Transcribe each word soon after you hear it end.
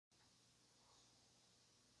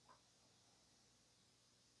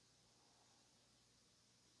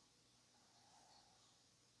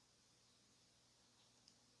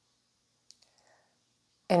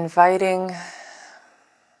inviting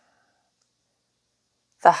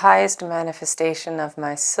the highest manifestation of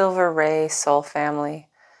my silver ray soul family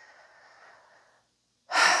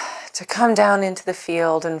to come down into the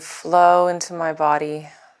field and flow into my body.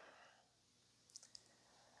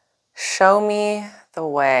 Show me the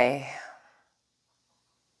way.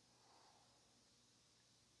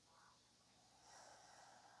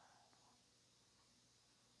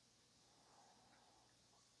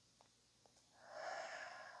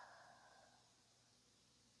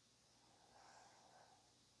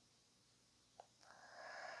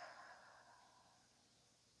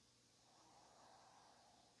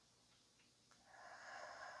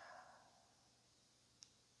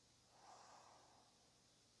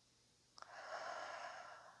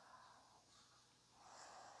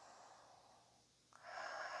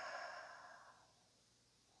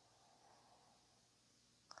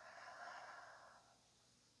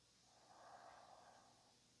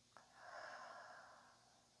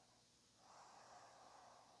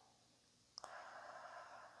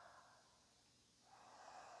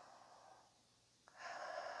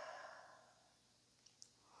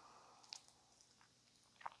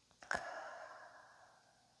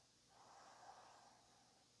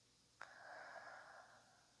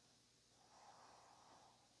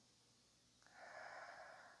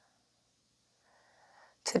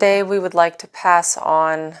 Today we would like to pass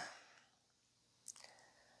on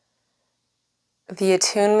the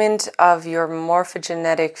attunement of your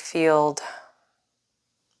morphogenetic field,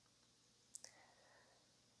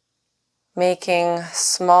 making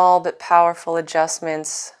small but powerful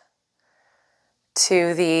adjustments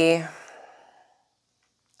to the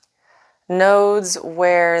nodes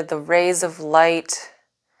where the rays of light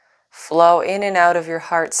flow in and out of your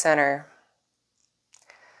heart center,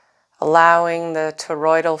 allowing the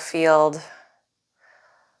toroidal field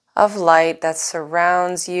of light that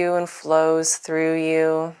surrounds you and flows through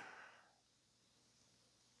you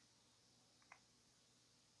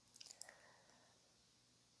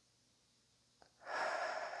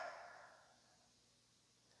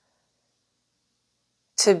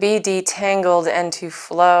to be detangled and to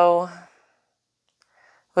flow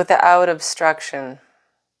without obstruction.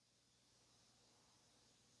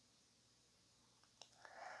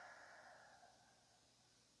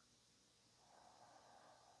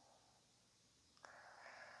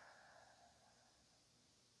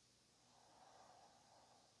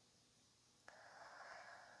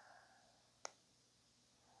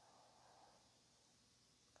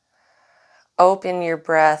 Open your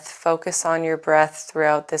breath, focus on your breath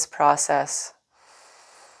throughout this process.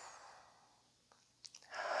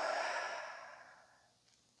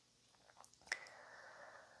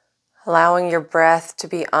 Allowing your breath to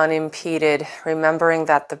be unimpeded, remembering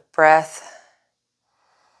that the breath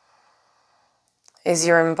is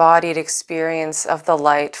your embodied experience of the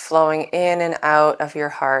light flowing in and out of your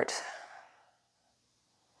heart.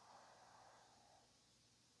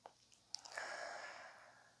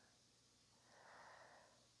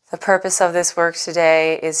 The purpose of this work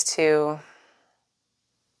today is to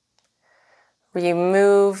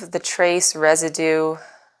remove the trace residue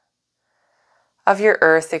of your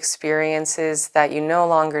earth experiences that you no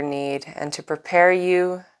longer need, and to prepare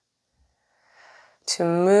you to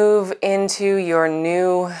move into your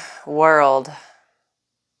new world.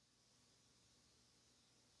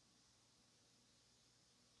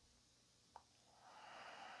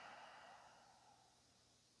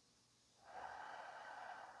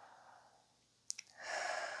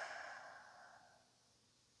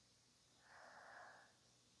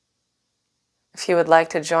 If you would like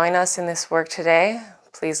to join us in this work today,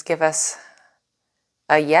 please give us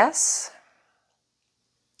a yes.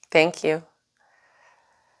 Thank you.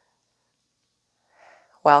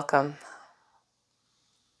 Welcome.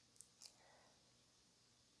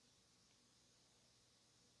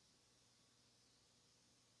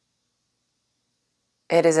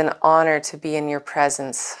 It is an honor to be in your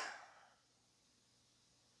presence.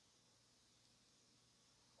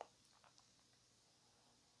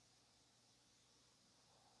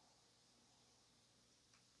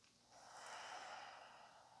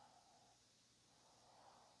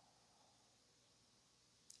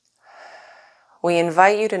 We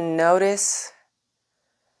invite you to notice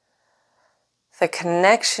the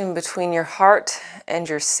connection between your heart and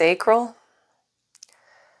your sacral,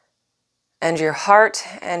 and your heart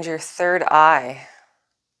and your third eye.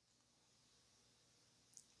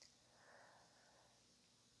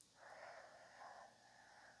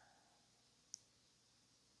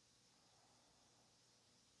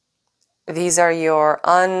 These are your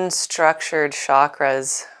unstructured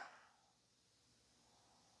chakras.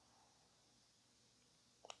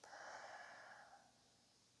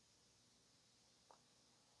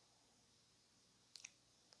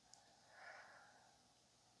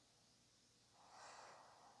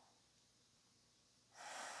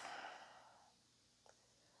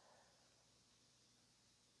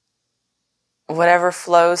 Whatever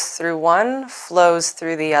flows through one flows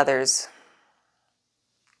through the others.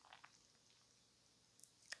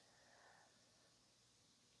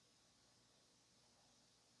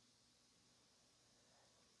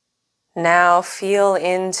 Now feel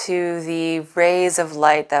into the rays of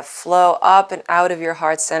light that flow up and out of your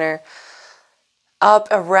heart center, up,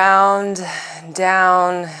 around,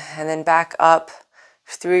 down, and then back up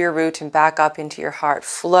through your root and back up into your heart,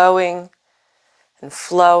 flowing and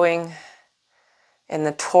flowing in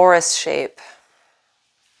the torus shape.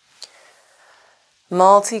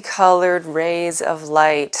 Multicolored rays of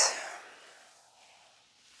light.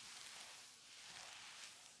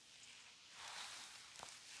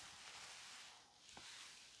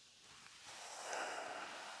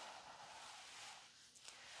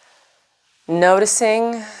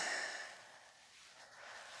 Noticing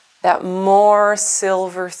that more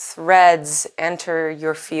silver threads enter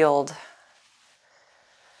your field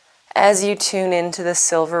as you tune into the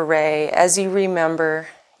silver ray, as you remember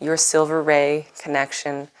your silver ray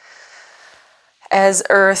connection, as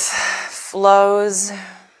earth flows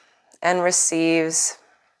and receives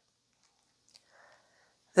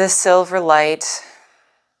the silver light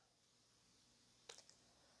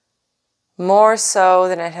more so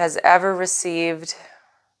than it has ever received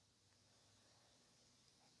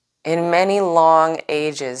in many long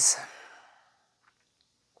ages.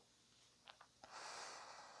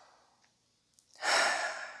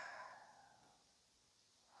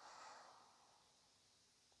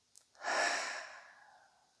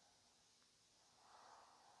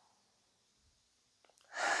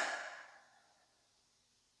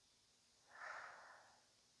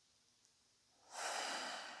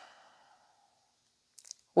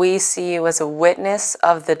 We see you as a witness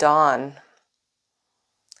of the dawn.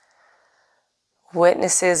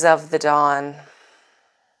 Witnesses of the dawn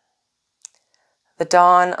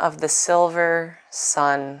of the silver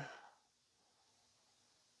sun.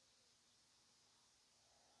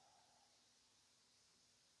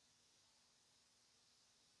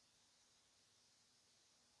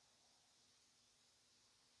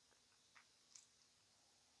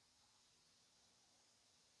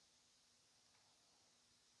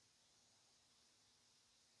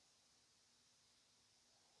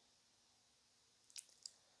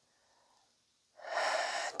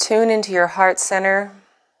 Tune into your heart center.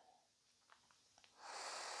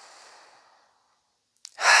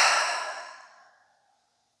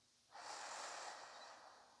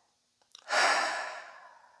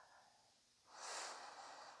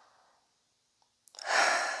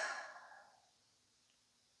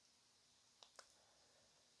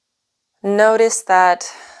 Notice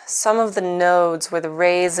that some of the nodes where the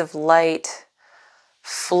rays of light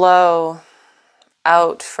flow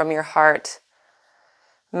out from your heart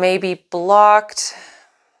may be blocked,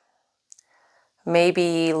 may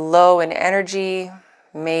be low in energy,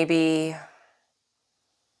 may be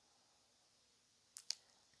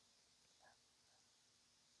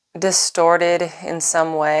distorted in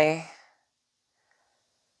some way.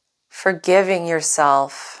 Forgiving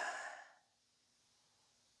yourself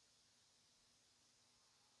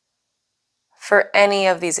for any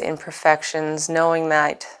of these imperfections, knowing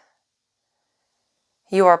that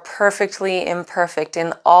you are perfectly imperfect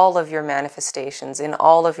in all of your manifestations, in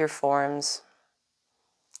all of your forms.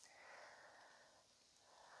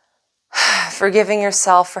 Forgiving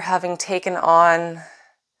yourself for having taken on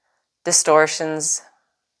distortions.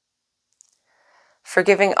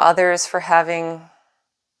 Forgiving others for having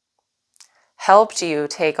helped you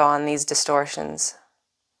take on these distortions.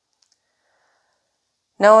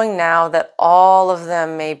 Knowing now that all of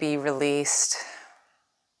them may be released.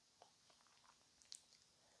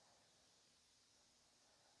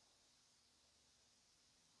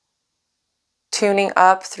 Tuning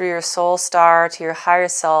up through your soul star to your higher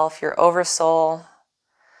self, your oversoul,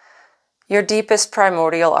 your deepest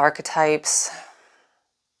primordial archetypes.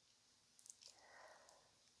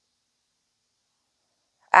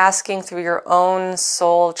 Asking through your own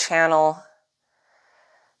soul channel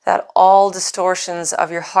that all distortions of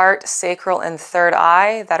your heart, sacral, and third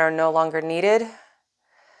eye that are no longer needed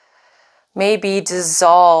may be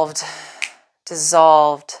dissolved,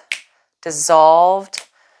 dissolved, dissolved,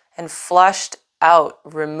 and flushed out,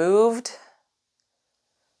 removed,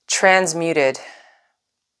 transmuted,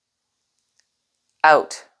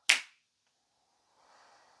 out.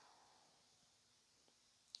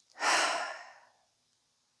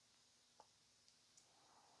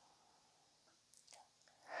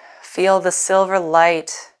 Feel the silver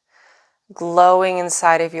light glowing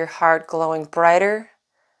inside of your heart, glowing brighter,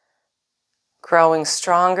 growing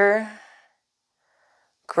stronger,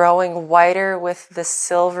 growing whiter with the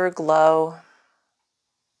silver glow.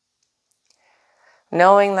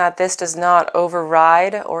 knowing that this does not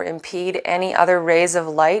override or impede any other rays of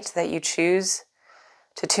light that you choose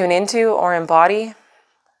to tune into or embody.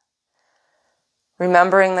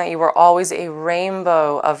 Remembering that you are always a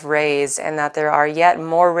rainbow of rays and that there are yet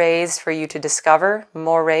more rays for you to discover,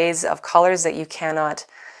 more rays of colors that you cannot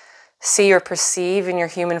see or perceive in your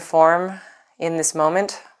human form in this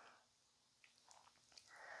moment.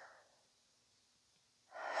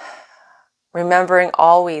 Remembering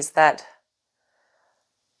always that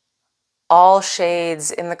all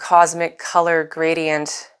shades in the cosmic color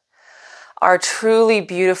gradient are truly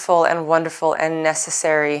beautiful and wonderful and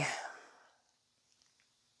necessary.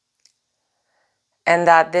 And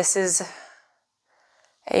that this is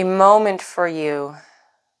a moment for you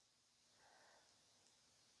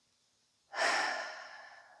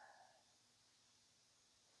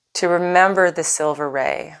to remember the silver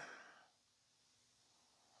ray.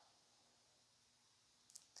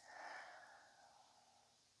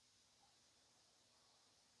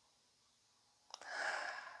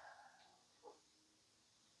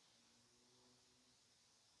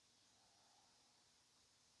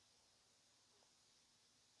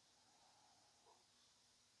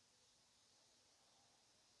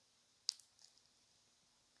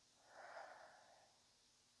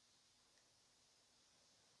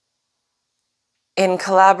 In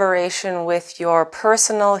collaboration with your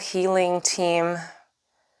personal healing team,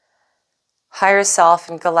 higher self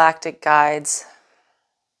and galactic guides,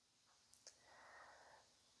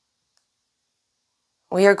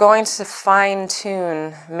 we are going to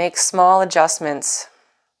fine-tune, make small adjustments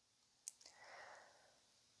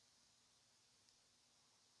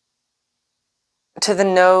to the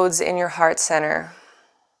nodes in your heart center.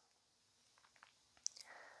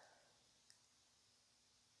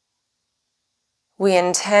 We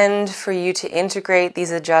intend for you to integrate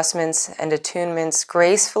these adjustments and attunements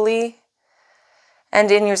gracefully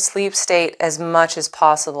and in your sleep state as much as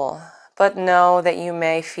possible. But know that you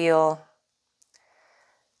may feel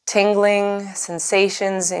tingling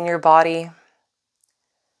sensations in your body,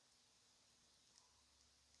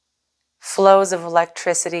 flows of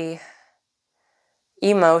electricity,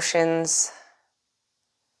 emotions.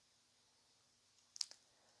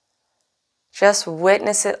 Just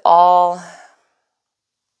witness it all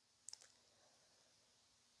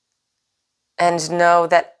and know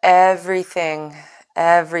that everything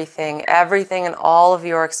in all of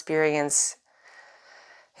your experience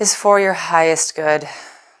is for your highest good,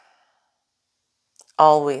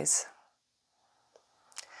 always.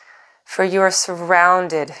 For you are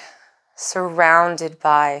surrounded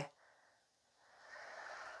by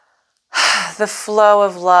the flow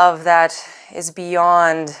of love that is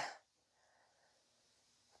beyond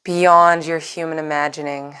your human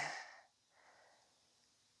imagining.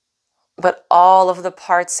 But all of the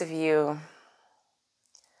parts of you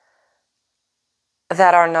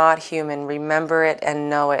that are not human, remember it and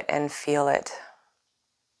know it and feel it.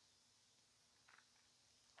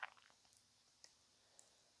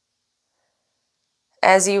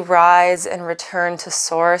 As you rise and return to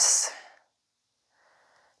Source,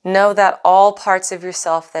 know that all parts of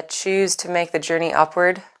yourself that choose to make the journey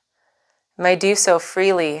upward may do so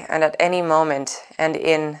freely and at any moment and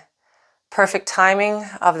in perfect timing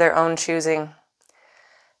of their own choosing.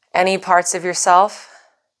 Any parts of yourself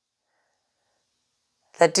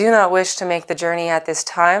that do not wish to make the journey at this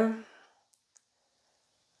time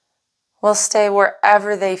will stay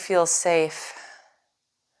wherever they feel safe,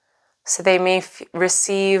 so they may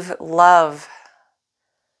receive love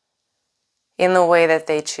in the way that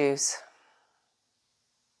they choose.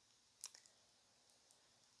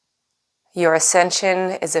 Your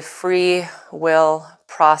ascension is a free will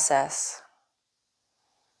process.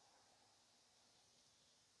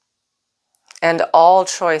 And all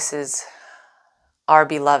choices are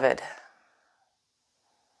beloved.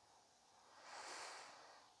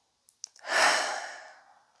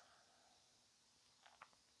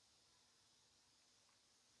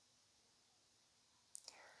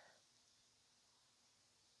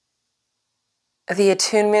 The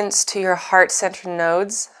attunements to your heart center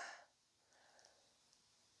nodes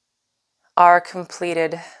are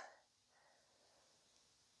completed.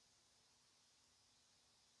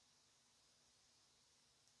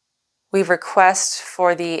 We request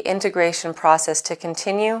for the integration process to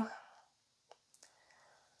continue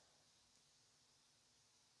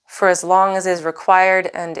for as long as is required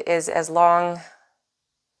and is as long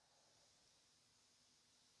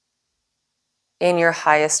in your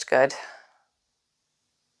highest good.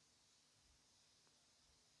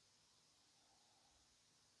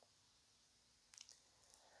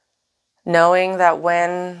 Knowing that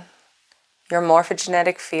when your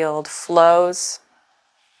morphogenetic field flows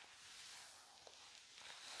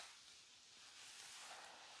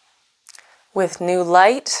with new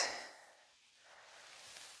light,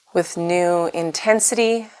 with new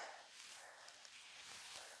intensity,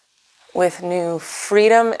 with new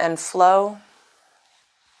freedom and flow.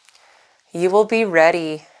 You will be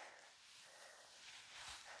ready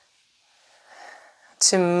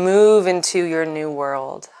to move into your new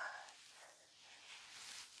world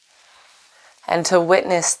and to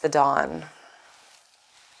witness the dawn.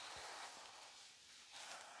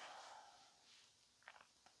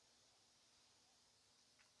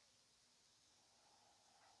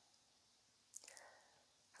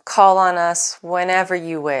 Call on us whenever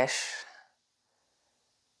you wish.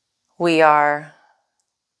 We are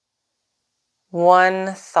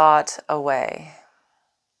one thought away.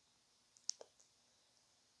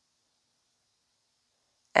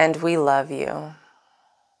 And we love you.